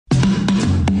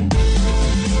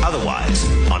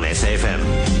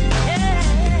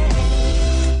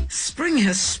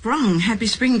has sprung. Happy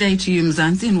Spring Day to you,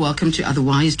 Mzansi, and welcome to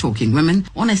Otherwise Talking Women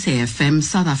on SAFM,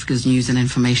 South Africa's news and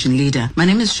information leader. My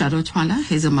name is Shadow Twala.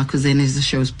 Hazel Makuzene is the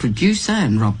show's producer,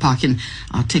 and Rob Parkin,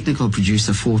 our technical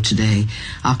producer for today.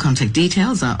 Our contact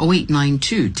details are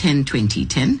 0892 10 20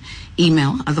 10.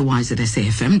 Email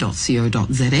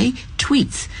otherwise@safm.co.za.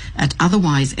 Tweets at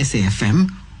otherwise_SAFM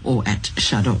or at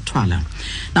Shadow Twala.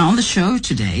 Now, on the show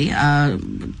today,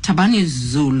 Thabani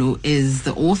Zulu is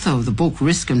the author of the book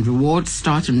Risk and Reward,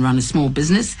 Start and Run a Small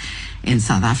Business in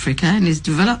South Africa, and has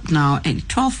developed now a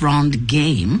 12-round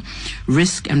game,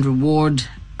 Risk and Reward,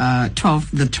 the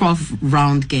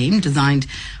 12-round game designed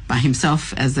by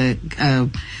himself as a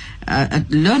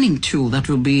learning tool that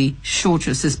will be sure to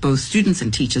assist both students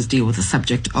and teachers deal with the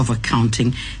subject of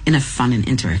accounting in a fun and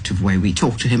interactive way. We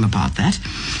talked to him about that.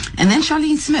 And then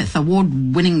Charlene Smith,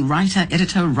 award-winning writer,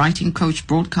 editor, writing coach,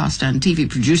 broadcaster, and TV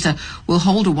producer, will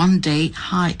hold a one-day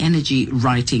high-energy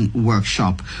writing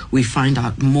workshop. We find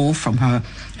out more from her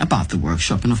about the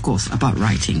workshop and, of course, about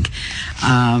writing.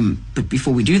 But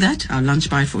before we do that, our lunch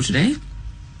bite for today,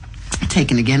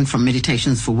 taken again from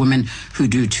Meditations for Women Who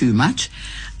Do Too Much.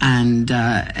 And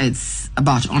it's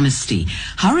about honesty.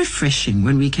 How refreshing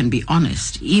when we can be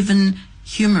honest, even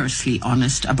humorously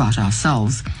honest about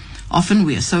ourselves. Often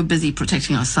we are so busy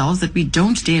protecting ourselves that we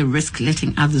don't dare risk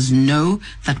letting others know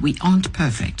that we aren't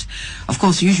perfect. Of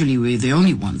course, usually we're the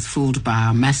only ones fooled by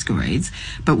our masquerades,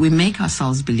 but we make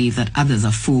ourselves believe that others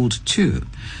are fooled too.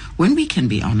 When we can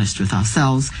be honest with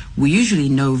ourselves, we usually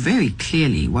know very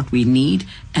clearly what we need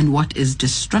and what is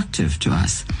destructive to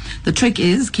us. The trick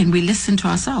is, can we listen to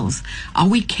ourselves? Are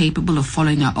we capable of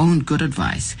following our own good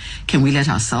advice? Can we let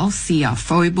ourselves see our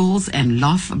foibles and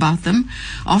laugh about them?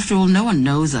 After all, no one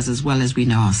knows us as well as we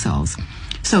know ourselves.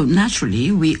 So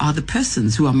naturally, we are the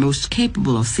persons who are most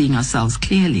capable of seeing ourselves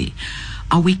clearly.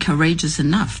 Are we courageous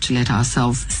enough to let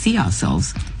ourselves see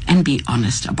ourselves and be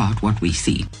honest about what we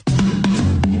see?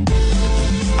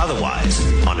 Otherwise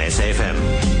on SAFM.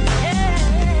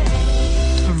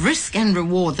 Risk and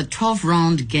Reward, the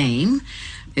 12-round game,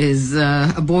 is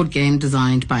a board game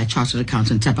designed by chartered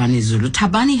accountant Thabani Zulu.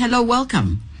 Thabani, hello,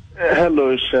 welcome.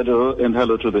 Hello, Shadow, and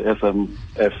hello to the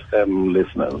FM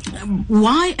listeners.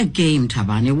 Why a game,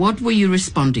 Thabani? What were you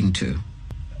responding to?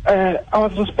 I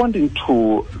was responding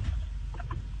to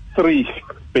three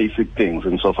basic things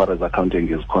insofar as accounting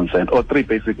is concerned, or three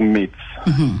basic myths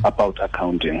about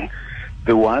accounting.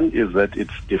 The one is that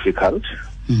it's difficult.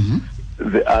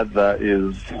 The other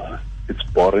is it's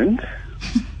boring.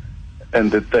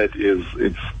 And the third is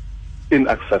it's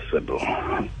inaccessible.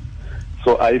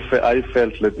 So I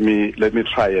felt let me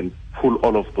try and pull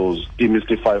all of those,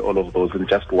 demystify all of those in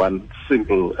just one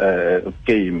simple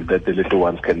game that the little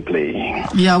ones can play.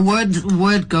 Yeah,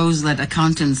 word goes that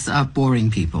accountants are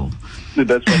boring people.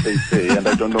 That's what they say, and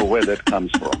I don't know where that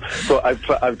comes from. So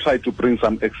I've tried to bring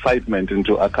some excitement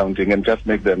into accounting and just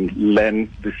make them learn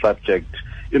the subject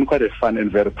in quite a fun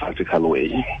and very practical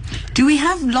way. Do we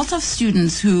have lots of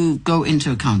students who go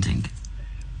into accounting?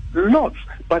 Lots.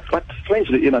 But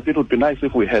strangely enough, it would be nice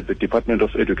if we had the Department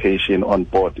of Education on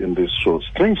board in this show.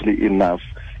 Strangely enough,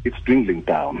 it's dwindling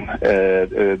down.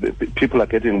 People are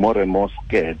getting more and more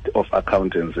scared of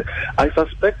accountancy. I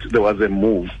suspect there was a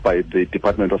move by the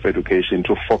Department of Education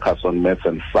to focus on maths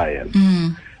and science.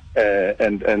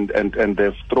 And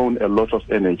they've thrown a lot of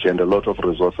energy and a lot of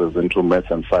resources into maths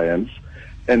and science.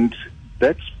 And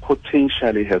that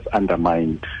potentially has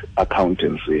undermined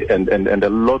accountancy. And a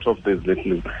lot of these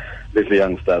little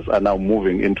youngsters are now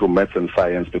moving into maths and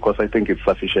science because I think it's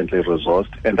sufficiently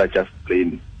resourced and are just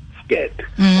plain scared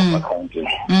of accounting.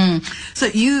 So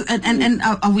you and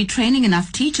are we training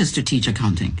enough teachers to teach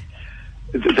accounting?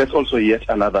 That's also yet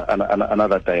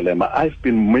another dilemma. I've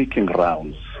been making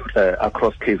rounds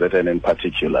across KZN in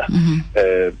particular,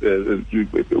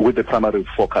 with the primary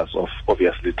focus of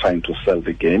obviously trying to sell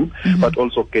the game, but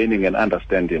also gaining an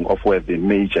understanding of where the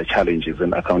major challenges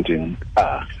in accounting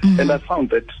are. And I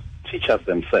found that teachers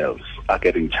themselves are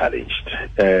getting challenged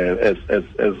as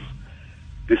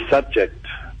the subject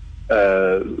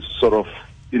sort of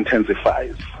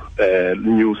intensifies,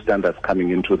 new standards coming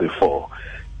into the fore.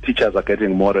 Teachers are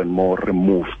getting more and more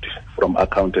removed from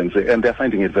accountancy, and they're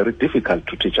finding it very difficult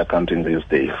to teach accounting these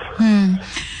days.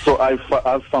 So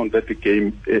I've found that the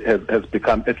game has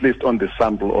become, at least on the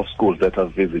sample of schools that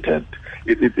I've visited,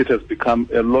 it has become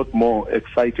a lot more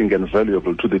exciting and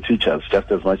valuable to the teachers,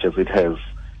 just as much as it has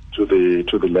to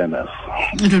the learners.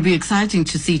 It will be exciting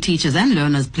to see teachers and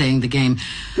learners playing the game.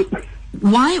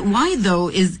 Why though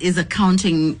is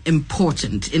accounting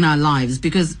important in our lives?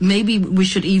 Because maybe we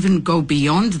should even go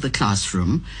beyond the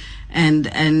classroom and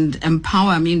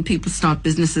empower. I mean, people start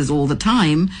businesses all the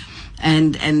time,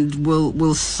 and will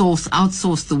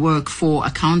outsource the work for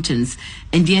accountants.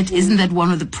 And yet, isn't that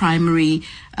one of the primary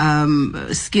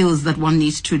skills that one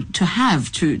needs to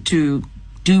have to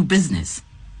do business?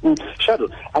 Shadow,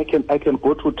 I can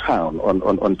go to town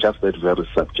on just that very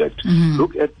subject.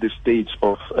 Look at the stage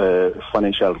of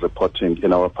financial reporting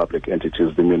in our public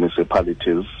entities, the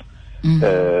municipalities,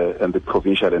 and the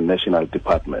provincial and national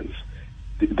departments.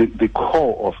 The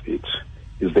core of it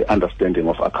is the understanding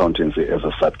of accountancy as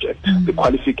a subject. The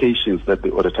qualifications that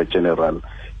the Auditor General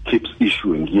keeps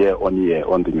issuing year on year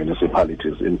on the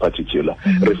municipalities in particular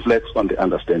reflects on the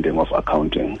understanding of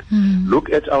accounting.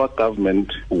 Look at our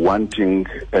government wanting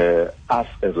us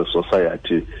as a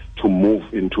society to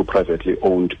move into privately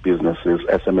owned businesses,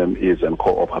 SMMEs and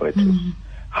cooperatives.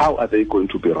 How are they going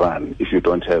to be run if you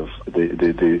don't have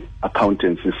the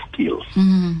accountancy skills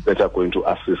that are going to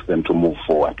assist them to move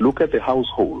forward? Look at the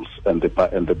households and the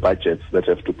budgets that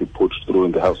have to be put through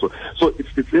in the household. So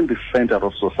it's in the center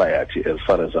of society as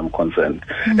far as I'm concerned,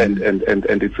 and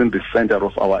it's in the center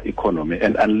of our economy.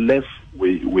 And unless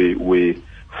we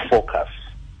focus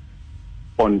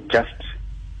on just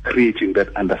creating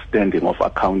that understanding of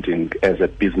accounting as a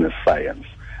business science,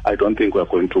 I don't think we're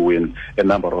going to win a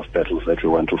number of battles that we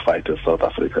want to fight as South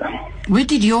Africa. Where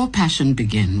did your passion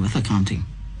begin with accounting?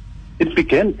 It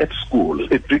began at school.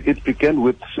 It began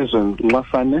with Susan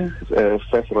Mwasane,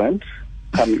 first rent,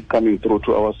 coming through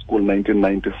to our school in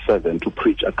 1997 to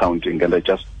preach accounting, and I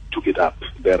just took it up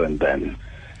there and then.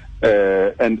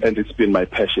 And it's been my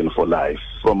passion for life.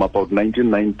 From about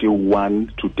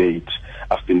 1991 to date,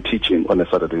 I've been teaching on a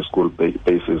Saturday school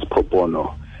basis pro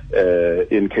bono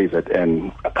in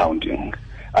KZN accounting.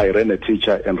 I ran a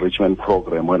teacher enrichment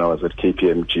program when I was at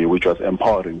KPMG, which was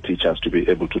empowering teachers to be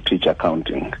able to teach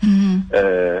accounting.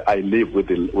 I live with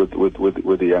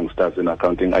the youngsters in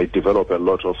accounting. I develop a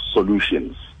lot of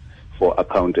solutions for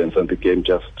accountants, and the game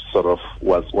just sort of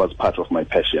was part of my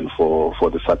passion for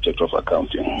the subject of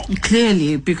accounting.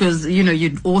 Clearly, because you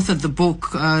authored the book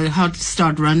How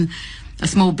to Run a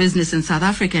Small Business in South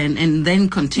Africa, and then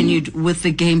continued with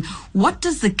the game. What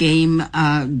does the game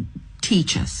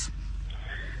teach us?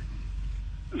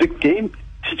 The game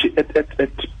teaches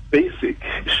at basic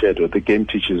shadow. The game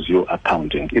teaches you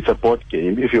accounting. It's a board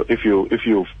game. If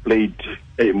you've played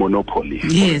a Monopoly,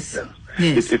 yes.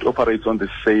 It operates on the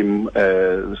same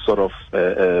sort of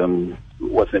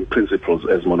principles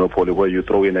as Monopoly, where you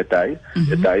throw in a dice,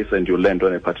 and you land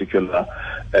on a particular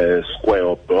square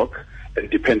or block. And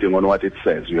depending on what it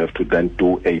says, you have to then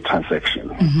do a transaction.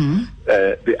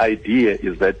 The idea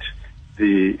is that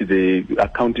the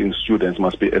accounting students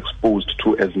must be exposed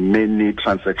to as many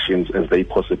transactions as they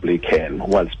possibly can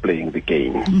whilst playing the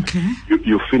game. Okay.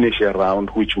 You finish a round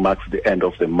which marks the end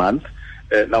of the month.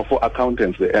 Now, for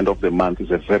accountants, the end of the month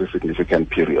is a very significant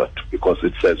period because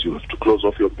it says you have to close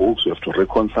off your books, you have to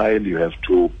reconcile, you have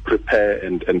to prepare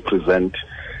and present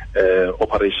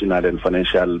operational and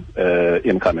financial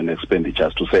income and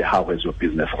expenditures to say how has your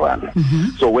business run.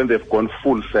 So when they've gone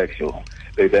full circle,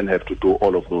 they then have to do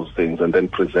all of those things and then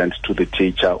present to the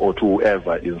teacher or to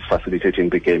whoever is facilitating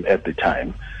the game at the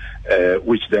time,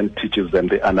 which then teaches them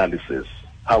the analysis.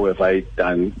 How have I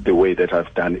done the way that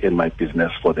I've done in my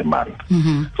business for the month?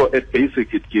 So at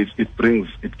basic, it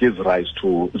gives rise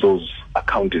to those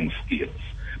accounting skills.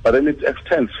 But then it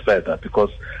extends further because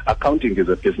accounting is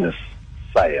a business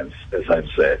science, as I've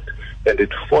said, and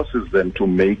it forces them to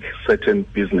make certain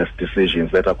business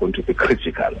decisions that are going to be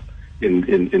critical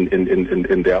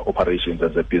in their operations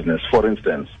as a business. For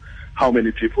instance, how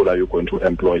many people are you going to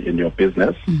employ in your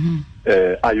business?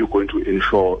 Are you going to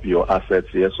insure your assets,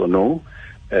 yes or no?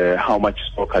 How much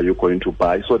stock are you going to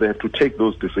buy? So they have to take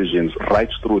those decisions right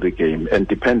through the game, and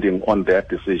depending on their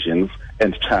decisions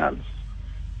and chance,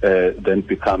 then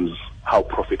becomes how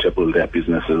profitable their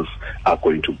businesses are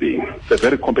going to be. It's a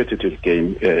very competitive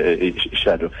game,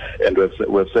 Shadow, and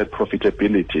we've said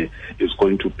profitability is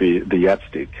going to be the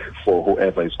yardstick for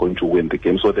whoever is going to win the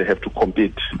game. So they have to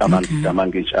compete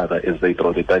among each other as they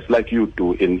throw the dice, like you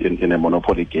do in a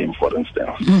Monopoly game, for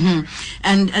instance.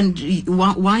 And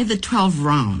why the 12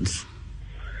 rounds?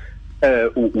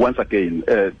 Once again,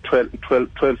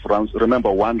 12 rounds.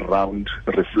 Remember, one round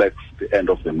reflects the end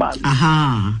of the month.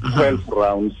 12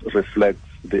 rounds reflects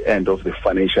the end of the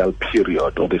financial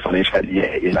period or the financial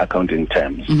year in accounting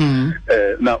terms.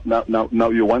 Now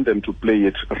you want them to play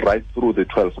it right through the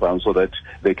 12 rounds so that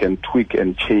they can tweak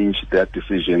and change their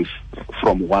decisions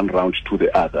from one round to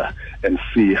the other and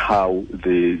see how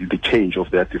the change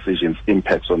of their decisions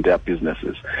impacts on their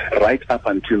businesses right up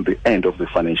until the end of the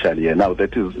financial year. Now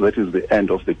that is the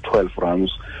end of the 12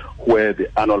 rounds where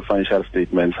the annual financial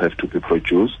statements have to be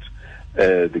produced.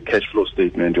 the cash flow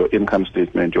statement, your income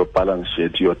statement, your balance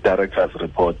sheet, your director's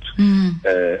report,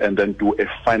 and then do a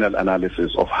final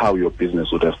analysis of how your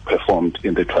business would have performed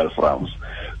in the 12 rounds.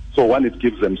 So one, it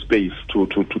gives them space to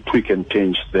tweak and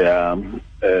change their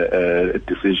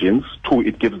decisions. Two,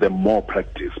 it gives them more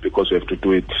practice because you have to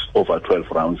do it over 12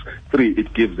 rounds. Three,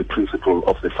 it gives the principle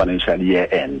of the financial year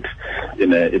end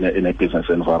in a business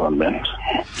environment.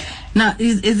 Now,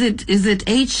 is it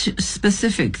age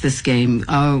specific, this game?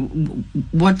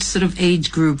 What sort of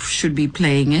age group should be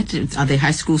playing it? Are they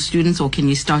high school students, or can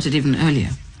you start it even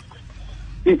earlier?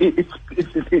 It's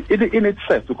in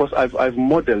itself, because I've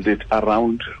modeled it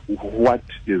around what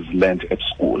is learned at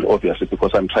school, obviously, because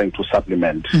I'm trying to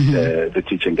supplement the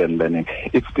teaching and learning.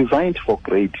 It's designed for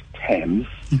grade 10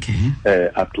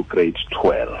 up to grade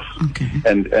 12. Okay.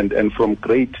 And from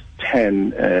grade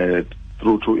 10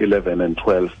 through to 11 and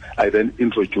 12, I then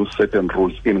introduce certain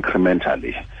rules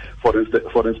incrementally. For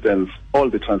instance, all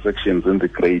the transactions in the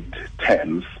grade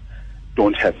 10s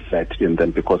don't have VAT in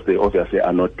them because they obviously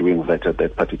are not doing VAT at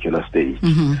that particular stage.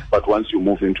 But once you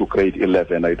move into grade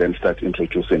 11, I then start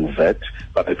introducing VAT,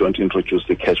 but I don't introduce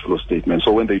the cash flow statement.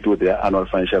 So when they do their annual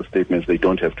financial statements, they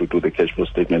don't have to do the cash flow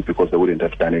statement because they wouldn't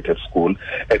have done it at school.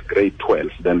 At grade 12,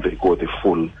 then they go the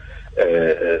full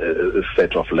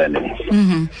set of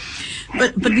learning.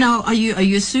 But now, are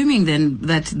you assuming then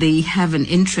that they have an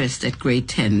interest at grade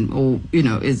 10, or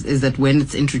is that when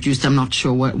it's introduced? I'm not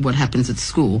sure what happens at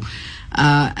school,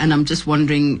 and I'm just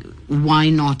wondering why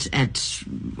not at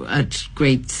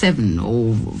grade 7,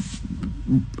 or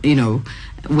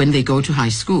when they go to high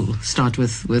school, start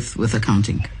with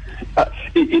accounting.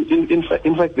 In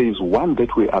fact, there is one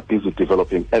that we are busy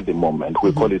developing at the moment.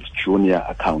 We call it junior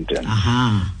accountant,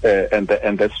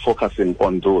 and that's focusing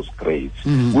on those grades.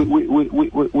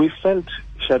 We felt,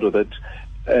 Shadow,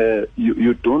 that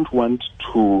you don't want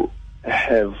to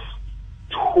have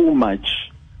too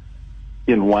much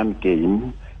in one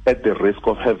game at the risk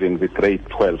of having the grade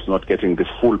 12s not getting the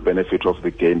full benefit of the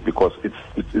game because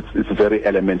it's very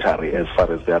elementary as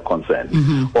far as they are concerned,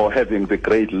 or having the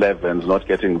grade 11s not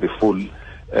getting the full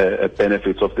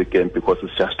benefits of the game because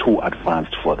it's just too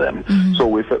advanced for them. So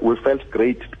we felt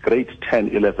grade 10,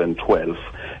 11, 12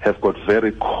 have got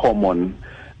very common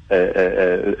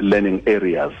learning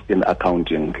areas in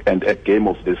accounting, and a game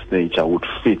of this nature would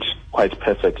fit quite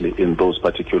perfectly in those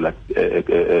particular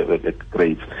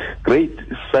grades. Grade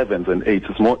 7s and 8s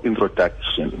is more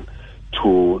introduction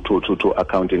to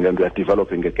accounting, and we are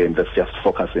developing a game that's just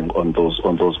focusing on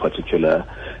those particular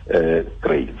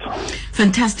grades.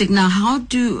 Fantastic. Now, how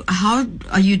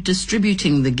are you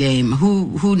distributing the game?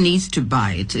 Who needs to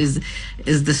buy it? Is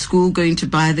the school going to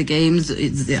buy the games?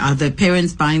 Are the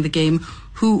parents buying the game?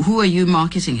 Who are you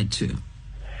marketing it to?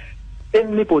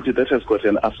 Anybody that has got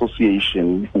an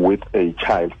association with a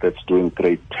child that's doing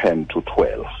grade 10 to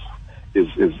 12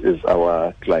 is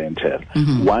our clientele.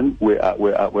 One, we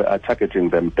are targeting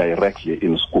them directly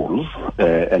in schools,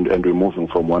 and we're moving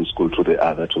from one school to the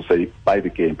other to say buy the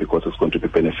game because it's going to be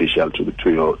beneficial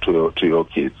to your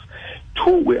kids.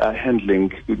 Two, we are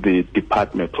handling the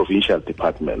provincial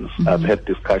departments. I've had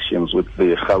discussions with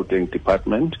the Gauteng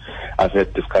department. I've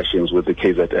had discussions with the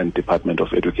KZN Department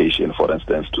of Education, for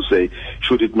instance, to say,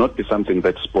 should it not be something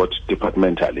that's bought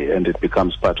departmentally and it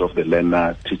becomes part of the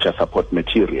learner teacher support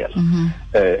material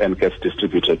and gets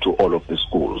distributed to all of the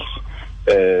schools.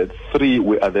 Three,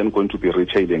 we are then going to be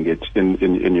retailing it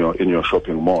in your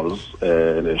shopping malls,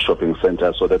 shopping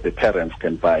centers, so that the parents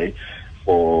can buy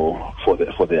for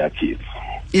their kids.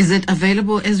 Is it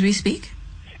available as we speak?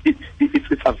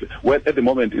 Well, at the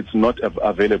moment, it's not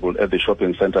available at the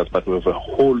shopping centers, but we have a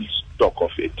whole stock of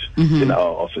it in our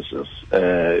offices.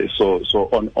 So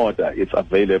on order, it's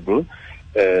available.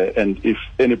 And if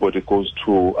anybody goes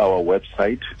to our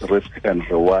website, Risk and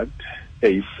Reward,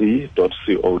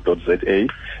 ac.co.za, they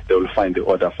will find the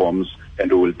order forms,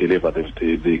 and we will deliver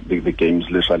the games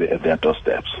literally at their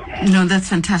doorsteps. No, that's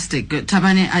fantastic.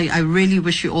 Thabani, I really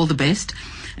wish you all the best.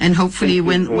 And hopefully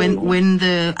when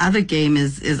the other game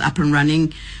is up and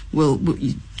running, we'll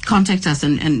contact us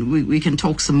and we can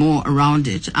talk some more around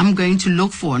it. I'm going to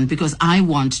look for one because I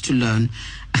want to learn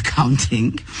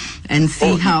accounting and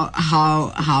see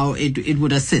how it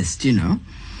would assist,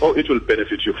 Oh, it will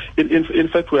benefit you. In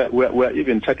fact, we're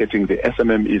even targeting the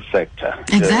SMME sector.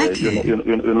 Exactly.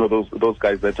 Those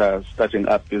guys that are starting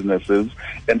up businesses,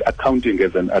 and accounting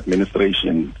as an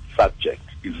administration subject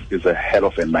is a hell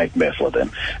of a nightmare for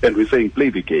them. And we're saying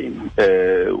play the game.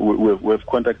 We've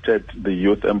contacted the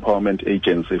Youth Empowerment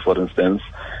Agency, for instance,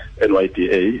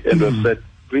 NYDA, and we've said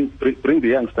bring the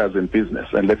youngsters in business,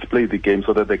 and let's play the game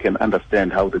so that they can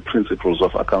understand how the principles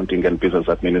of accounting and business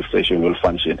administration will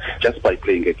function just by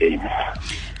playing a game.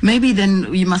 Maybe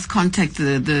then you must contact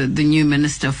the new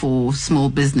minister for small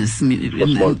business in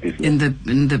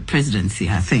the presidency,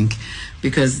 I think,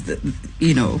 because that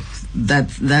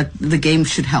the game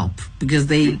should help, because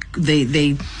they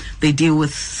deal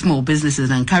with small businesses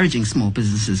and encouraging small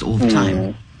businesses all the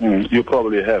time. You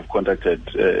probably have contacted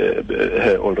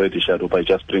her already, Shadow, by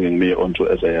just bringing me onto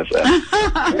SAFM.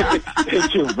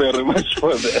 Thank you very much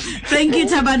for that. Thank you,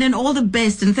 Thabani, and all the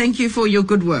best, and thank you for your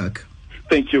good work.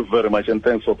 Thank you very much, and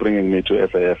thanks for bringing me to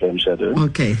SAFM, Shadow.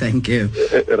 Okay, thank you.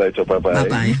 Right, bye-bye.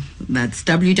 Bye-bye. That's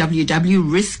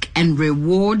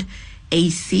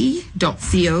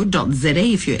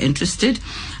www.riskandreward.ac.co.za if you're interested.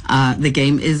 The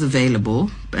game is available,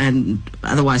 and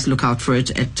otherwise look out for it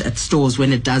at stores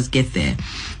when it does get there.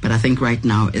 But I think right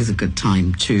now is a good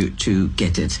time to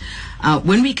get it.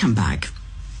 When we come back,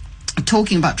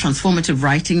 talking about transformative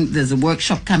writing, there's a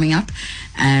workshop coming up,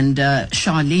 and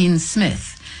Charlene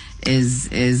Smith is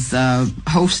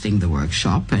hosting the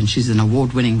workshop, and she's an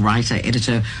award-winning writer,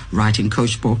 editor, writing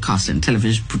coach, broadcaster, and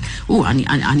television.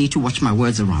 I need to watch my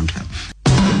words around her.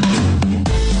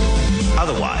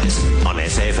 Otherwise on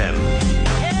SAFM.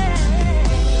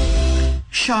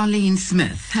 Charlene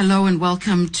Smith, hello and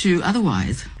welcome to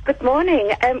Otherwise. Good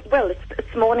morning.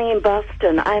 It's morning in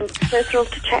Boston. I'm so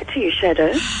thrilled to chat to you,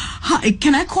 Shadow. Hi,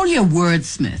 can I call you a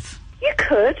wordsmith? You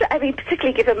could. I mean,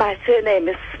 particularly given my surname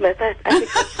is Smith, I think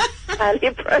that's highly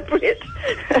appropriate.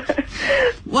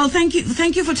 Well, thank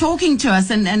you for talking to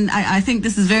us, and I think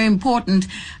this is very important.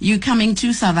 You coming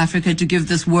to South Africa to give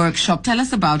this workshop. Tell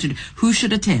us about it. Who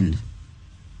should attend?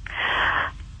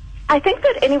 I think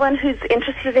that anyone who's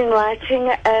interested in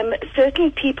writing,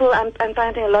 certainly people, I'm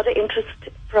finding a lot of interest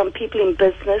from people in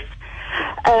business.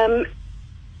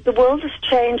 The world has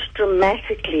changed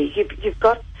dramatically. You've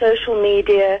got social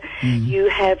media, you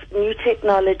have new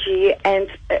technology, and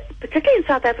particularly in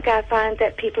South Africa, I find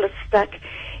that people are stuck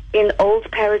in old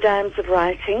paradigms of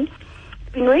writing.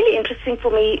 It's been really interesting for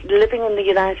me living in the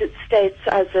United States.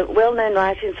 As a well-known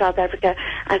writer in South Africa,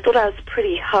 I thought I was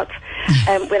pretty hot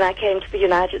when I came to the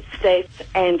United States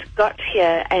and got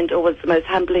here, and it was the most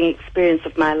humbling experience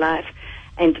of my life.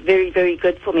 And very, very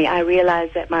good for me. I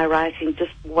realized that my writing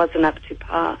just wasn't up to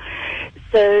par.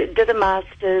 So did a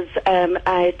master's.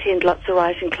 I attend lots of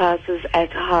writing classes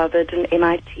at Harvard and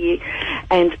MIT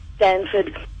and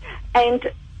Stanford.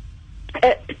 And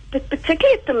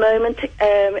particularly at the moment,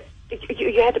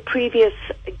 you had a previous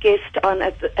guest on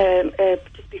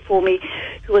just before me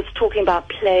who was talking about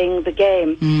playing the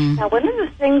game. Now, one of the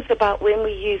things about when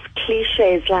we use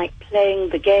cliches like playing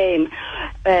the game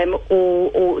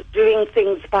or doing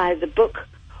things by the book,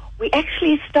 we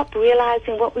actually stop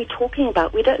realizing what we're talking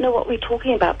about. We don't know what we're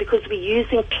talking about because we're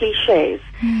using cliches.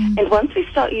 And once we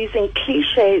start using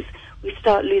cliches, we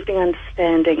start losing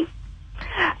understanding.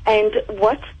 And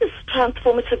what this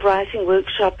transformative writing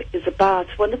workshop is about,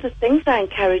 one of the things I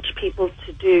encourage people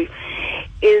to do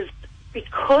is,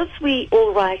 because we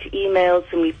all write emails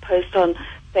and we post on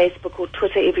Facebook or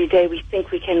Twitter every day, we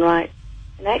think we can write.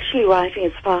 And actually writing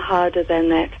is far harder than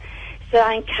that. So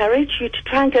I encourage you to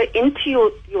try and go into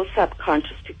your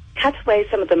subconscious, to cut away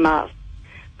some of the masks.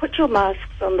 Put your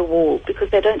masks on the wall because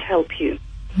they don't help you.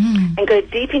 And go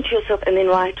deep into yourself and then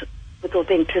write with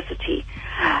authenticity.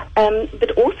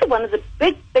 But also one of the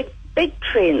big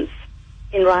trends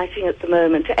in writing at the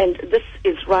moment, and this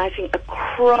is writing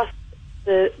across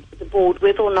the board,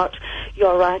 whether or not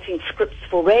you're writing scripts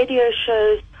for radio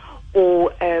shows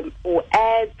or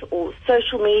ads or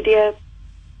social media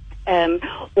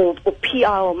or PR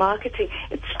or marketing.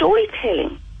 It's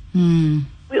storytelling.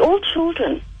 We're all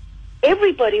children.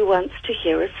 Everybody wants to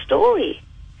hear a story.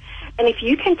 And if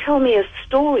you can tell me a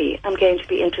story, I'm going to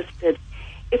be interested.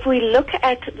 If we look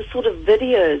at the sort of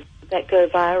videos that go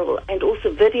viral, and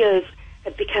also videos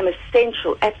have become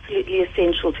essential, absolutely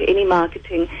essential to any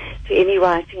marketing, to any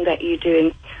writing that you're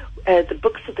doing. The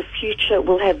books of the future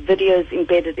will have videos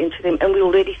embedded into them, and we're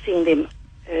already seeing them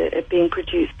being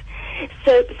produced.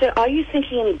 So are you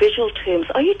thinking in visual terms?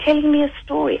 Are you telling me a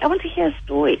story? I want to hear a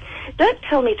story. Don't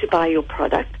tell me to buy your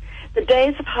product. The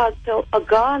days of hard sell are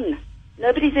gone.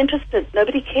 Nobody's interested.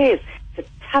 Nobody cares. It's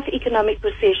a tough economic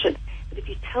recession. But if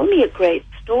you tell me a great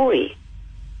story,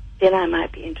 then I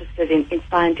might be interested in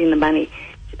finding the money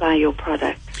to buy your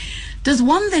product. Does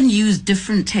one then use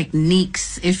different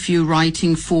techniques if you're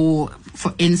writing, for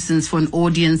instance, for an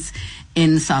audience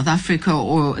in South Africa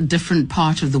or a different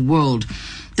part of the world?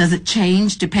 Does it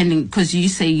change depending, because you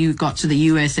say you got to the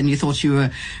US and you thought you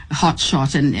were a hot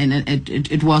shot and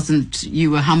it wasn't,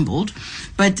 you were humbled.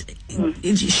 But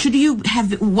should you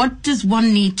have, what does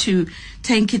one need to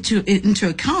take into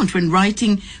account when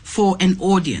writing for an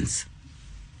audience?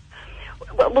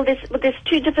 Well, there's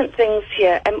two different things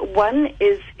here. One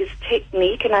is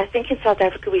technique, and I think in South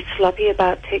Africa we're sloppy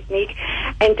about technique,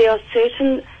 and there are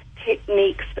certain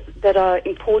techniques that are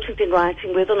important in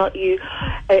writing, whether or not you,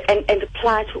 and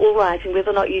apply to all writing,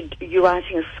 whether or not you're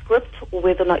writing a script or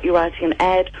whether or not you're writing an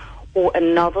ad or a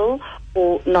novel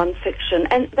or non-fiction.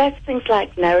 And that's things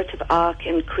like narrative arc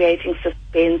and creating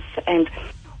suspense and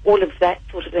all of that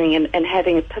sort of thing, and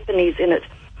having epiphanies in it.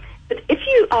 But if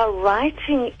you are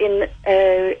writing in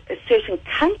a certain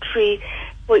country,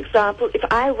 for example, if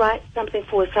I write something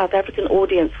for a South African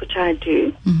audience, which I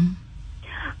do,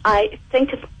 I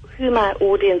think of who my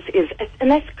audience is,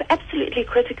 and that's absolutely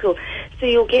critical. So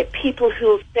you'll get people who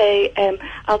will say,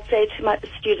 I'll say to my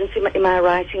students in my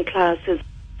writing classes,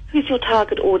 who's your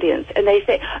target audience? And they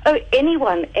say, oh,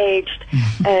 anyone aged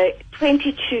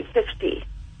 20 to 50.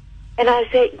 And I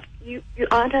say, you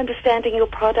aren't understanding your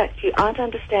product. You aren't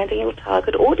understanding your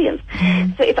target audience.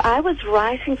 So if I was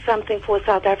writing something for a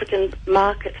South African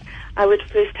market, I would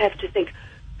first have to think,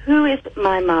 who is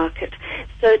my market?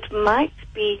 So it might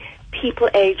be people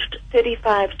aged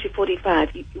 35 to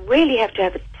 45. You really have to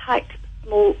have a tight,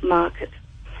 small market.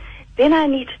 Then I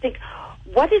need to think,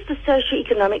 what is the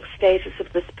socioeconomic status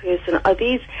of this person? Are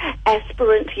these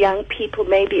aspirant young people?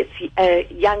 Maybe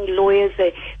it's young lawyers,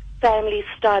 they're families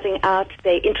starting out,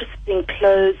 they're interested in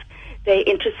clothes, they're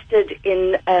interested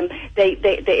in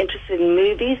they're interested in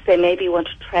movies, they maybe want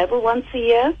to travel once a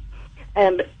year,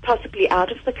 possibly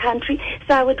out of the country.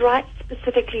 So I would write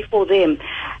specifically for them.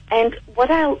 And what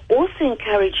I'll also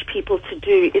encourage people to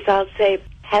do is I'll say,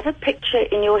 have a picture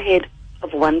in your head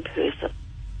of one person.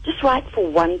 Just write for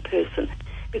one person.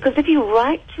 Because if you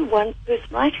write to one person,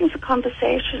 writing's a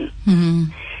conversation.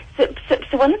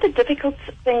 So one of the difficult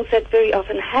things that very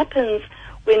often happens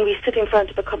when we sit in front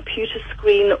of a computer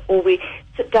screen or we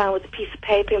sit down with a piece of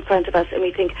paper in front of us and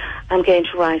we think, I'm going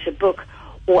to write a book,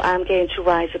 or I'm going to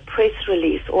write a press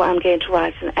release, or I'm going to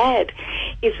write an ad,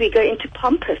 is we go into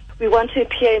pompous. We want to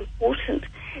appear important.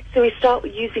 So we start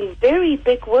using very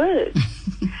big words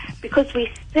because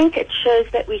we think it shows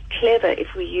that we're clever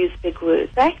if we use big words.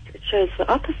 In fact, it shows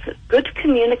the opposite. Good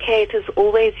communicators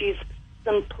always use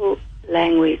simple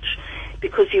language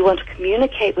because you want to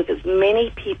communicate with as many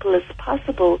people as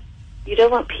possible. You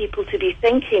don't want people to be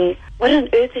thinking, what on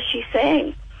earth is she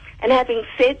saying? And having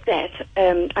said that,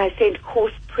 I sent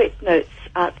course prep notes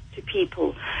out to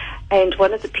people, and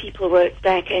one of the people wrote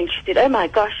back and she said, oh my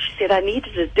gosh, she said, I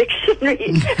needed a dictionary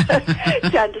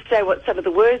to understand what some of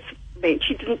the words meant.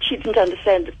 She didn't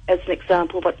understand, as an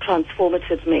example, what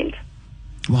transformative meant.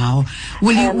 Wow.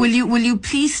 Will you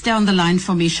please stay on the line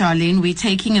for me, Charlene? We're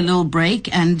taking a little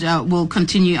break and we'll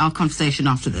continue our conversation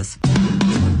after this.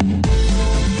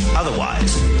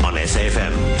 Otherwise on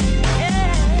SAFM.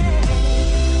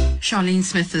 Charlene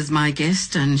Smith is my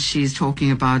guest, and she's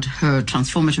talking about her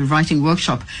transformative writing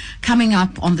workshop coming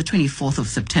up on the 24th of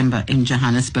September in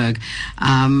Johannesburg.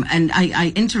 And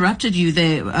I interrupted you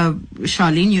there,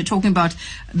 Charlene. You're talking about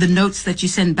the notes that you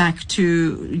send back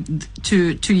to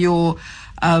your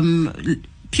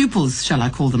pupils, shall I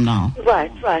call them now?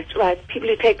 Right. People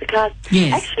who take the class.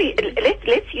 Yes. Actually,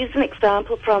 let's use an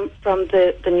example from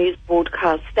the news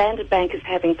broadcast. Standard Bank is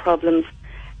having problems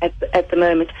at the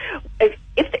moment.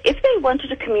 If they wanted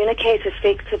to communicate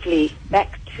effectively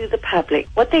back to the public,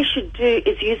 what they should do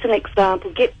is use an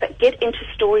example, get into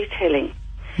storytelling.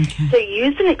 Okay. So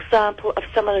use an example of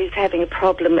someone who's having a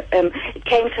problem. It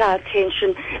came to our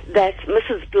attention that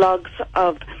Mrs. Bloggs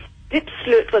of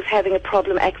Dipsloot was having a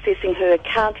problem accessing her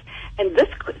account, and this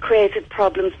created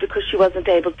problems because she wasn't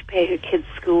able to pay her kids'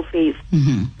 school fees.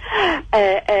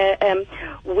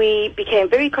 We became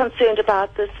very concerned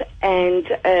about this, and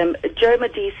Joe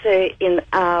Medisa in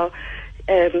our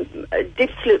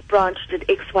Dipsloot branch did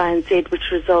X, Y, and Z,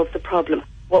 which resolved the problem.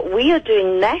 What we are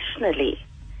doing nationally,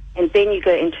 and then you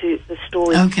go into the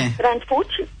story. Okay. But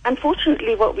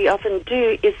unfortunately, what we often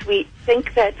do is we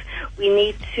think that we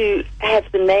need to have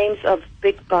the names of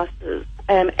big bosses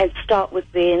and start with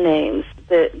their names.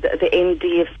 The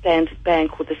MD of Standard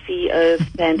Bank or the CEO of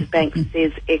Standard Bank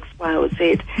says X, Y, or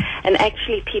Z. And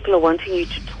actually, people are wanting you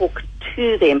to talk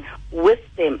to them, with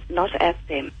them, not at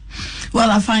them. Well,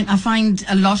 I find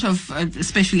a lot of,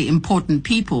 especially important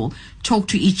people, talk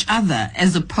to each other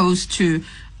as opposed to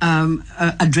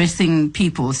addressing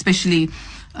people, especially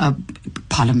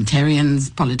parliamentarians,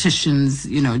 politicians,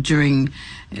 during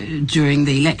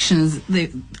the elections, they're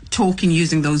talking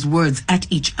using those words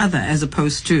at each other as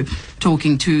opposed to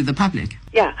talking to the public.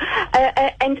 Yeah,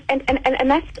 and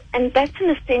that's an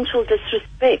essential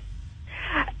disrespect.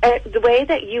 The way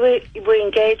that you were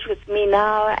engaged with me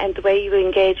now and the way you were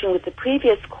engaging with the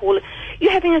previous caller,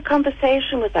 you're having a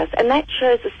conversation with us, and that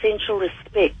shows essential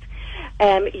respect.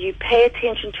 You pay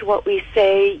attention to what we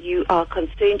say, you are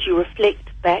concerned, you reflect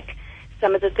back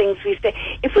some of the things we say.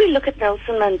 If we look at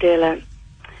Nelson Mandela,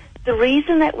 the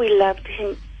reason that we loved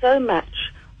him so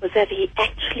much was that he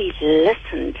actually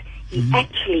listened, he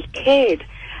actually cared.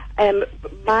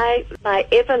 My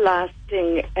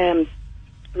everlasting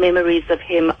memories of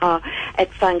him are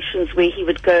at functions where he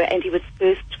would go and he would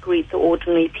first greet the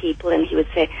ordinary people and he would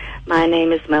say, "My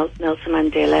name is Nelson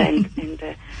Mandela,"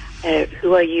 and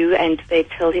who are you? And they'd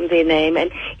tell him their name,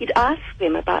 and he'd ask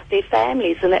them about their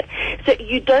families and that. So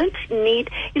you don't need,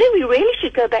 we really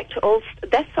should go back to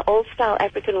that's the old style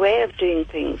African way of doing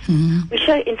things. We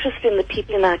show interest in the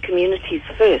people in our communities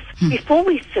first, before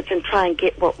we sit and try and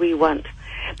get what we want.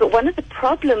 But one of the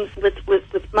problems with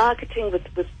marketing,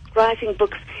 with writing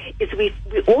books, is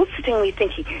we're all sitting and we're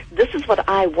thinking, this is what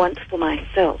I want for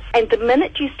myself. And the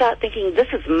minute you start thinking, this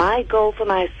is my goal for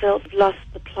myself, you've lost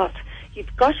the plot.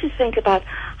 You've got to think about,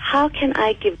 how can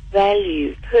I give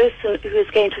value to a person who is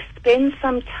going to spend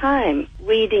some time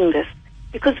reading this?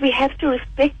 Because we have to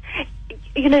respect,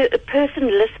 a person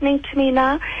listening to me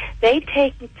now, they're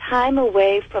taking time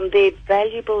away from their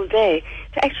valuable day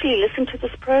to actually listen to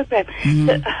this program.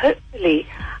 So hopefully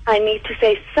I need to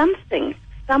say something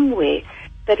somewhere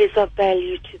that is of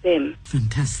value to them.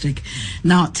 Fantastic.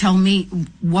 Now, tell me,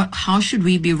 how should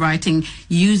we be writing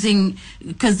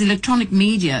because electronic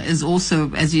media is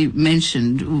also, as you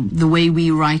mentioned, the way we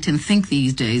write and think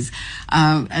these days.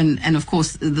 And of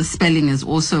course, the spelling is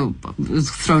also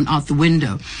thrown out the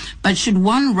window. But should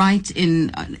one write in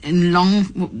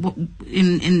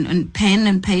pen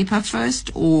and paper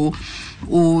first, or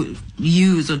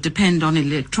use or depend on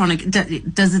electronic?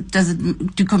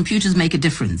 Do computers make a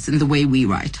difference in the way we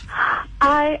write?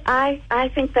 I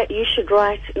think that you should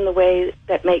write in the way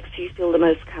that makes you feel the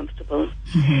most comfortable.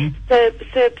 So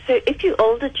if you're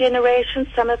older generation,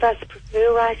 some of us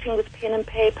prefer writing with pen and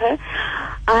paper.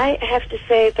 I have to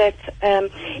say that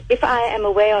if I am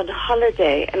away on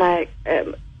holiday, and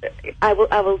I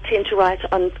will tend to write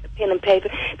on pen and paper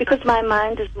because my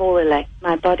mind is more relaxed,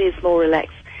 my body is more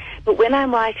relaxed. But when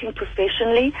I'm writing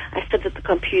professionally, I sit at the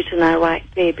computer and I write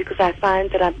there because I find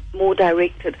that I'm more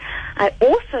directed. I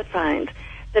also find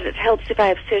that it helps if I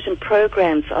have certain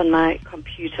programs on my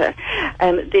computer.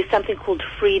 There's something called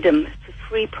Freedom. It's a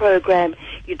free program.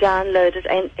 You download it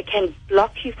and it can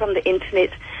block you from the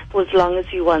internet for as long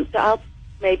as you want. So I'll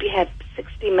maybe have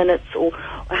 60 minutes or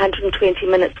 120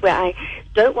 minutes where I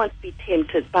don't want to be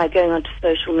tempted by going onto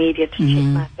social media to check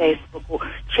my Facebook or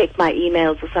check my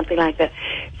emails or something like that.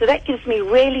 So that gives me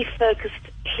really focused,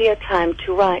 clear time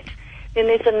to write. Then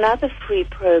there's another free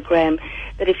program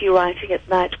that if you're writing at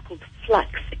night called Flux,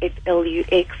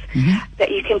 F-L-U-X,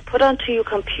 that you can put onto your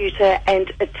computer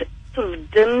and it sort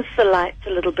of dims the lights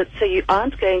a little bit so you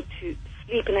aren't going to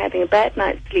sleep and having a bad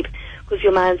night's sleep because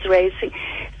your mind's racing.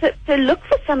 So look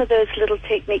for some of those little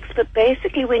techniques, but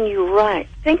basically when you write,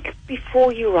 think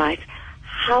before you write,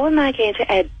 how am I going to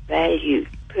add value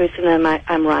to the person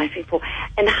I'm writing for?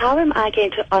 And how am I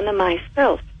going to honor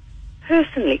myself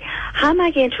personally? How am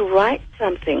I going to write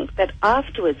something that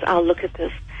afterwards I'll look at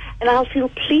this and I'll feel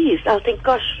pleased? I'll think,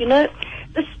 gosh,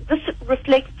 this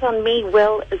reflects on me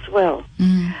well as well.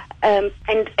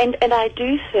 And I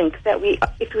do think that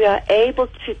if we are able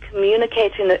to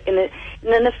communicate in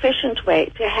an efficient way,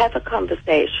 to have a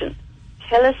conversation,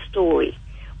 tell a story,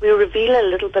 we reveal a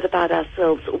little bit about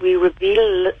ourselves, we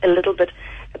reveal a little bit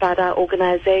about our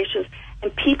organizations,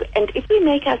 and if we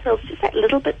make ourselves just that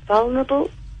little bit vulnerable,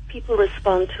 people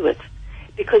respond to it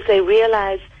because they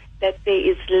realize that there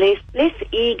is less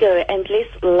ego and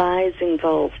less lies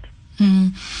involved.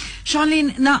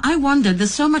 Charlene, now I wonder,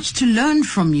 there's so much to learn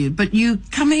from you, but you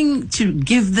coming to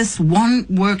give this one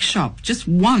workshop, just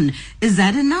one, is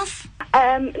that enough?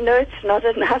 No, it's not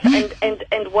enough.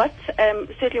 And what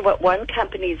certainly what one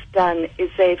company's done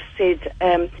is they've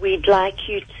said we'd like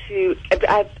you to.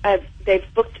 They've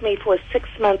booked me for a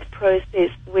 6-month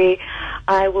process where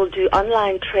I will do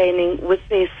online training with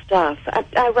their staff.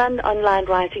 I run online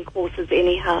writing courses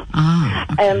anyhow.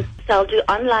 Okay. So I'll do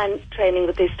online training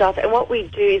with their staff. And what we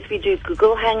do is we do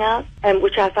Google Hangouts,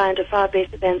 which I find are far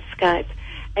better than Skype.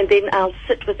 And then I'll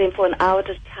sit with them for an hour at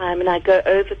a time and I go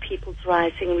over people's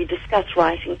writing and we discuss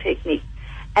writing techniques.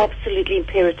 Absolutely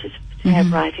imperative to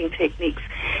have writing techniques,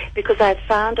 because I've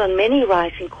found on many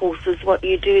writing courses what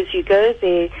you do is you go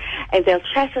there and they'll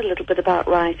chat a little bit about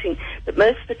writing, but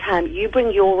most of the time you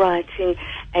bring your writing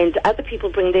and other people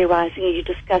bring their writing and you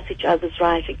discuss each other's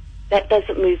writing. That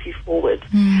doesn't move you forward.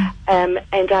 And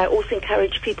I also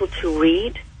encourage people to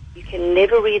read. You can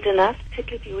never read enough,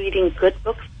 particularly if you're reading good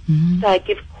books. So I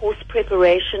give course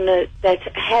preparation notes that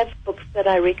have books that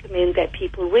I recommend that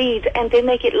people read, and then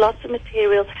they get lots of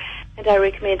material, and I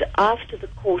recommend after the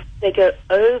course they go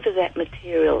over that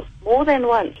material more than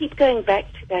once. Keep going back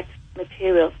to that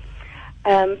material.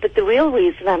 But the real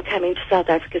reason I'm coming to South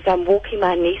Africa is I'm walking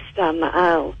my niece down the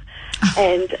aisle.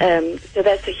 And so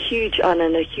that's a huge honor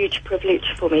and a huge privilege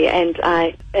for me, and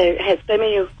I had so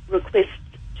many requests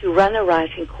to run a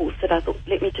writing course that I thought,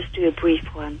 let me just do a brief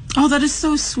one. Oh, that is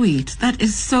so sweet. That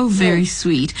is so very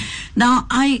sweet. Now,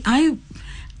 I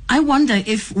wonder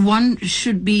if one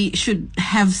should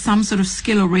have some sort of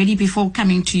skill already before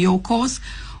coming to your course,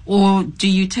 or do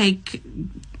you take,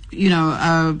 people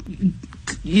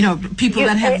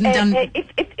that haven't done.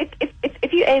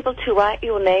 If you're able to write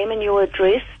your name and your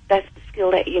address, that's the skill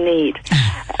that you need.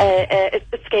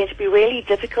 It's going to be really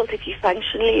difficult if you're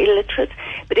functionally illiterate,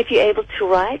 but if you're able to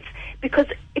write, because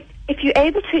if you're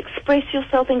able to express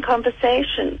yourself in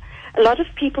conversation, a lot of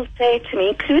people say to me,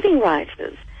 including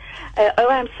writers,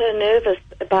 I'm so nervous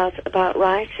about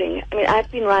writing. I mean,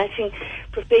 I've been writing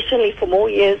professionally for more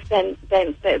years than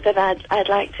I'd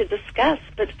like to discuss,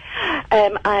 but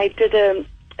I did a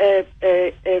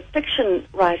fiction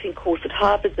writing course at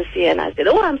Harvard this year, and I said,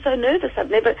 I'm so nervous, I've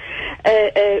never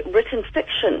written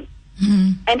fiction.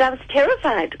 And I was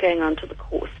terrified going on to the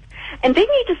course. And then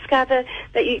you discover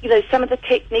that, you know, some of the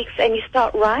techniques, and you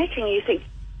start writing, and you think,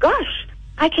 gosh,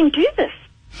 I can do this.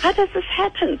 How does this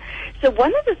happen? So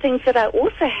one of the things that I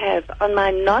also have on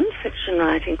my non-fiction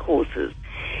writing courses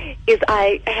is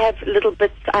I have little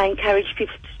bits. I encourage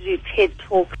people to do TED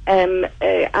Talks and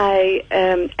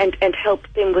help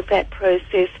them with that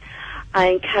process. I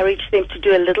encourage them to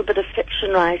do a little bit of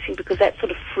fiction writing, because that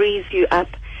sort of frees you up.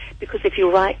 Because if you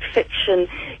write fiction,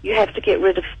 you have to get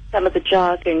rid of some of the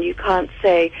jargon. You can't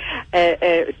say,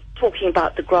 talking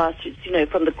about the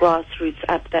grassroots, from the grassroots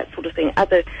up, that sort of thing.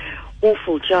 Other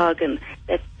awful jargon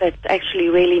that's actually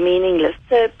really meaningless.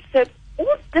 So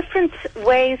all different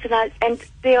ways, and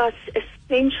there are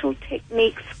essential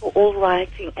techniques for all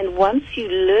writing. And once you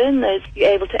learn those,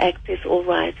 you're able to access all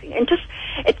writing. And just,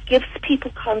 it gives people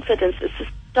confidence.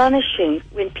 It's astonishing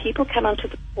when people come onto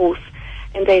the course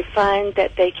and they find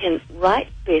that they can write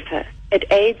better. It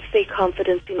aids their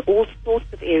confidence in all sorts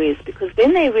of areas, because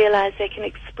then they realize they can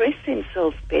express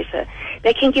themselves better.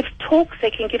 They can give talks,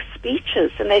 they can give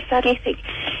speeches, and they suddenly think,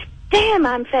 damn,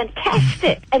 I'm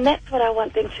fantastic. And that's what I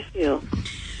want them to feel.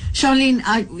 Charlene,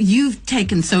 you've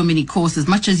taken so many courses,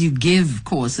 much as you give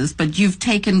courses, but you've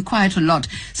taken quite a lot.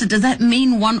 So does that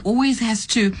mean one always has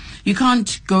to, you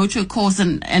can't go to a course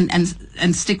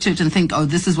and stick to it and think, oh,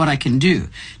 this is what I can do?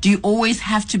 Do you always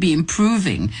have to be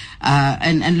improving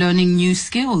and learning new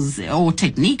skills or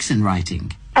techniques in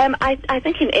writing? I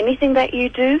think in anything that you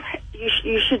do,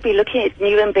 you should be looking at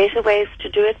new and better ways to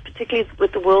do it, particularly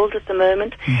with the world at the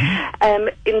moment.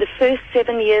 In the first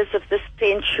 7 years of this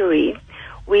century,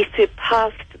 we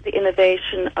surpassed the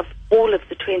innovation of all of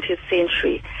the 20th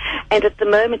century. And at the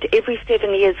moment, every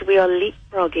 7 years, we are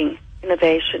leapfrogging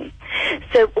innovation.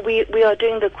 So we are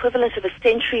doing the equivalent of a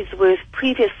century's worth,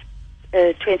 previous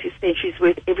 20th century's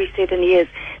worth, every 7 years.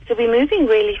 So we're moving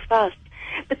really fast.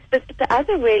 But the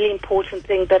other really important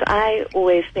thing that I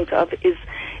always think of is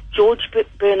George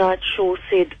Bernard Shaw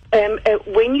said,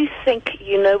 when you think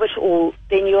you know it all,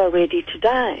 then you are ready to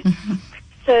die.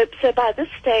 So by this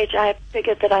stage, I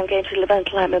figured that I'm going to live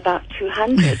until I'm about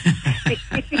 200,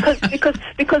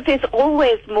 because there's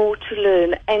always more to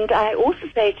learn. And I also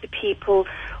say to people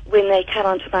when they come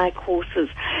onto my courses,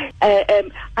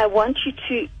 I want you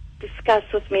to discuss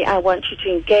with me. I want you to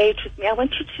engage with me. I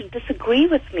want you to disagree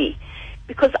with me,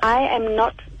 because I am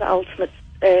not the ultimate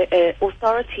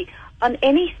authority on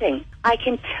anything. I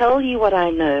can tell you what I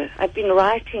know. I've been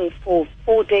writing for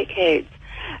 4 decades.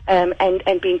 And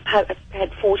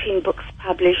had 14 books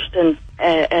published and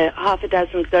half a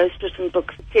dozen ghost-written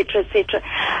books, etc., etc.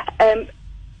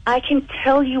 I can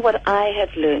tell you what I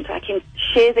have learned. I can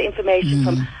share the information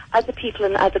from other people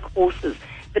in other courses,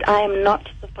 but I am not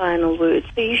the final word.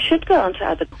 So you should go on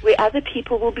to where other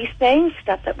people will be saying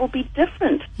stuff that will be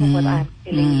different from what I'm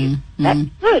telling you. That's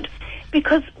good,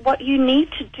 because what you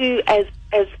need to do as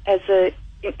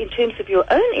in terms of your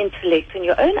own intellect and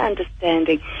your own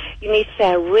understanding, you need to say,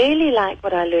 I really like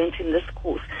what I learned in this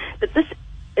course, but this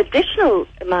additional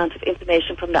amount of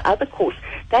information from the other course,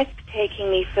 that's taking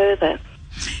me further.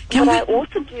 I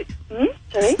also do...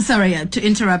 Sorry to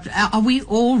interrupt. Are we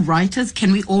all writers?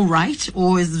 Can we all write?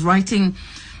 Or is writing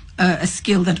a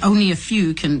skill that only a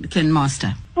few can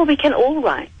master? Well, we can all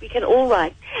write.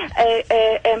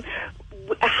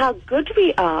 How good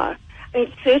we are. I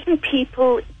mean, certain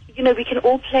people, we can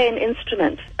all play an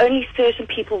instrument. Only certain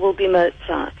people will be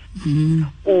Mozart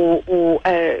or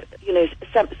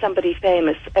somebody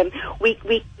famous.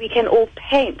 We can all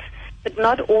paint, but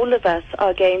not all of us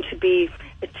are going to be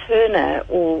a Turner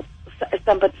or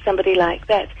somebody like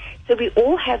that. So we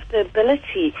all have the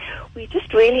ability. We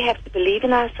just really have to believe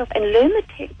in ourselves and learn the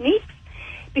techniques,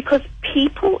 because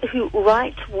people who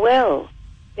write well,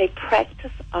 they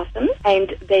practice often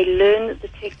and they learn the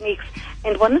techniques.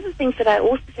 And one of the things that I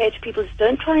also say to people is,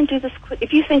 don't try and do this quick.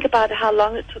 If you think about how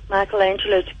long it took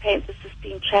Michelangelo to paint the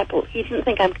Sistine Chapel, he didn't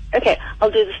think,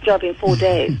 I'll do this job in 4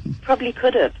 days. Probably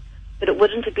could have, but it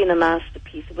wouldn't have been a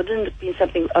masterpiece. It wouldn't have been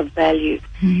something of value.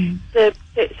 So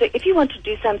if you want to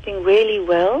do something really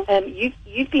well,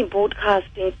 you've been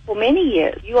broadcasting for many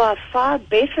years. You are a far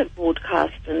better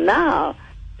broadcaster now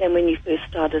than when you first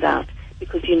started out,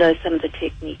 because you know some of the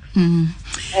techniques.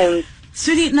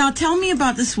 Sudi, now tell me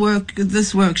about this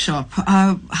workshop.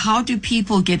 How do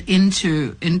people get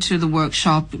into the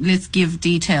workshop? Let's give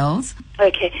details.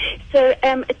 Okay, so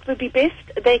it would be best,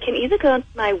 they can either go onto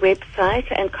my website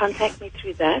and contact me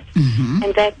through that,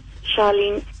 and that's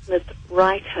Charlene Smith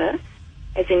Writer,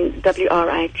 as in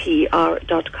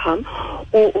WRITR.com,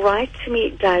 or write to me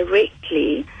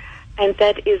directly, and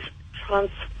that is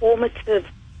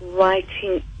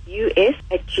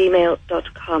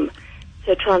transformativewritingus@gmail.com.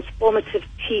 So transformative,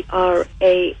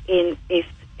 TRANSFORMATIVE,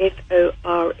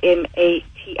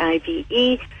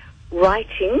 writing,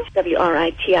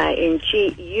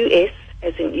 WRITINGUS,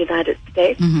 as in United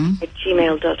States, at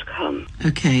gmail.com.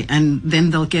 Okay, and then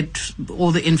they'll get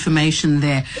all the information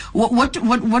there. What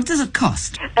does it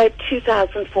cost?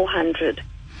 2,400.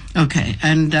 Okay,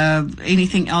 and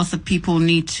anything else that people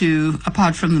need to,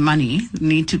 apart from the money,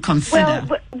 need to consider?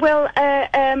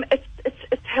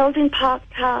 It's held in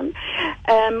Parktown.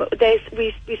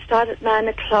 We start at 9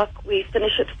 o'clock. We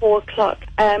finish at 4 o'clock.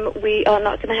 We are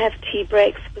not going to have tea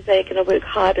breaks, because they're going to work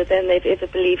harder than they've ever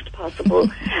believed possible.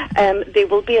 There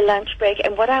will be a lunch break,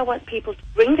 and what I want people to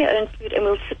bring their own food, and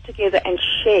we'll sit together and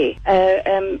share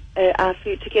our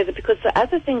food together. Because the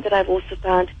other thing that I've also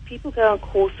found, people go on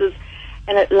courses,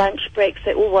 and at lunch breaks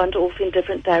they all wander off in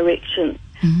different directions.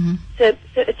 So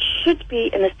it should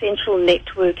be an essential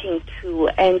networking tool.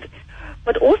 And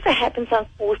what also happens on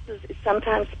courses is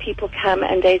sometimes people come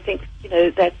and they think,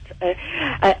 that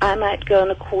I might go on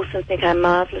a course and think I'm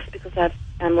marvelous because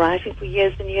I'm writing for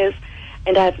years and years,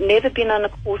 and I've never been on a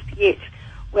course yet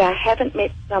where I haven't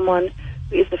met someone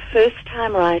who is a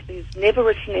first-time writer, who's never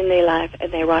written in their life,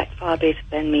 and they write far better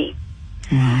than me.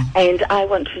 And I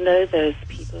want to know those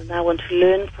people, and I want to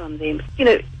learn from them.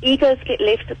 Egos get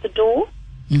left at the door.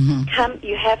 Come,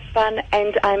 you have fun,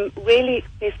 and I'm really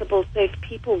accessible, so if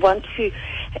people want to,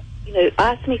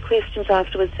 ask me questions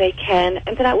afterwards, they can.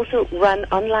 And then I also run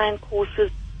online courses,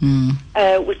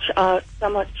 which are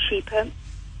somewhat cheaper,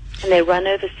 and they run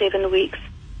over 7 weeks.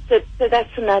 So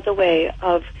that's another way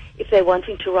of, if they're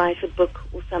wanting to write a book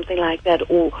or something like that,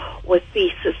 or a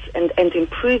thesis, and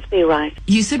improve their writing.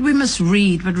 You said we must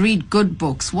read, but read good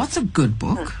books. What's a good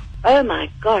book? Oh my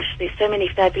gosh, there's so many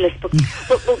fabulous books.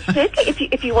 well, certainly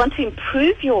if you want to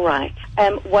improve your write,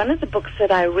 one of the books that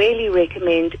I really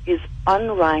recommend is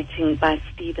On Writing by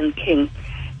Stephen King.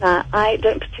 Now, I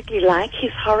don't particularly like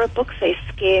his horror books, they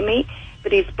scare me,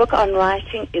 but his book On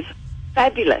Writing is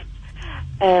fabulous.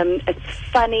 It's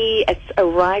funny, it's a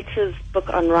writer's book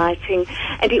on writing,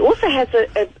 and he also has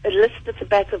a list at the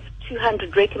back of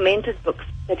 200 recommended books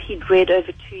that he'd read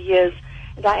over 2 years.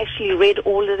 And I actually read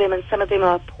all of them, and some of them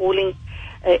are appalling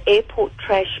airport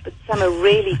trash, but some are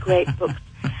really great books.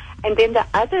 And then the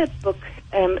other book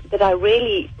that I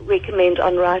really recommend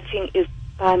on writing is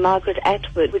by Margaret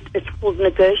Atwood. It's called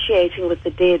Negotiating with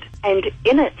the Dead. And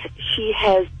in it, she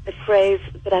has a phrase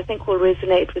that I think will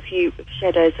resonate with you,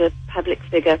 Shadow's a public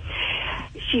figure.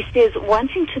 She says,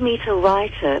 wanting to meet a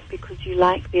writer because you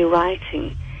like their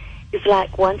writing is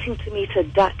like wanting to meet a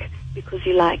duck because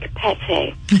you like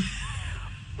pate.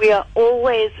 We are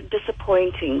always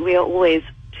disappointing. We are always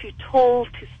too tall,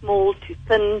 too small, too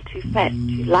thin, too fat,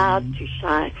 too loud, too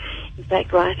shy. In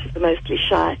fact, writers are mostly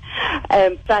shy.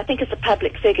 So I think as a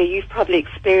public figure, you've probably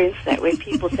experienced that, where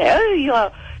people say, oh, you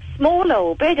are smaller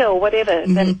or bigger or whatever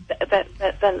than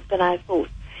I thought.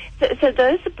 So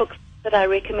those are books that I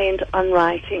recommend on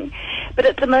writing. But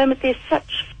at the moment, there's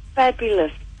such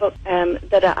fabulous books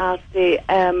that are out there.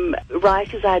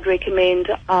 Writers I'd recommend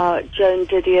are Joan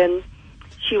Didion.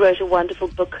 She wrote a wonderful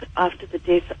book after the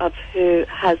death of her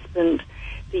husband,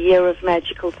 The Year of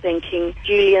Magical Thinking.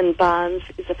 Julian Barnes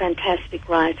is a fantastic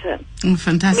writer.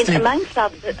 Fantastic. I mean,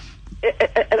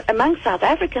 among South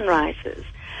African writers,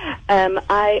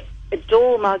 I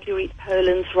adore Marguerite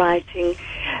Poland's writing.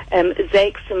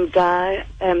 Zakes Mdai,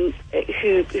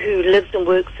 who lives and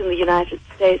works in the United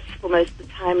States for most of the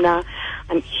time now.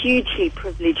 I'm hugely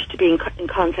privileged to be in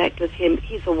contact with him.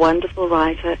 He's a wonderful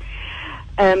writer.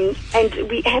 And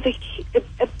we have a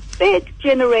big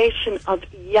generation of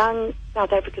young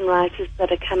South African writers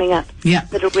that are coming up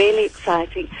that are really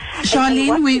exciting.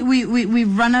 Charlene,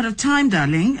 we've run out of time,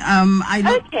 darling.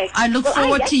 I look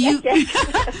forward to you.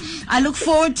 I look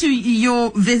forward to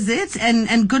your visit,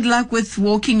 and good luck with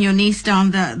walking your niece down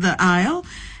the aisle.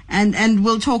 And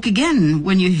we'll talk again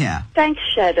when you're here. Thanks,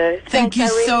 Shadow. Thank you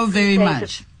so very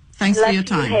much. Thanks for your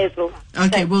time. Hazel. Okay,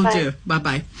 Thanks, we'll bye. do.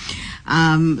 Bye-bye.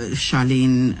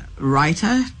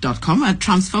 CharleneWriter.com,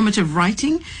 transformative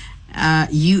writing,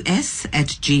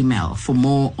 US@gmail for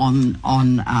more on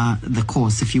the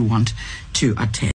course if you want to attend.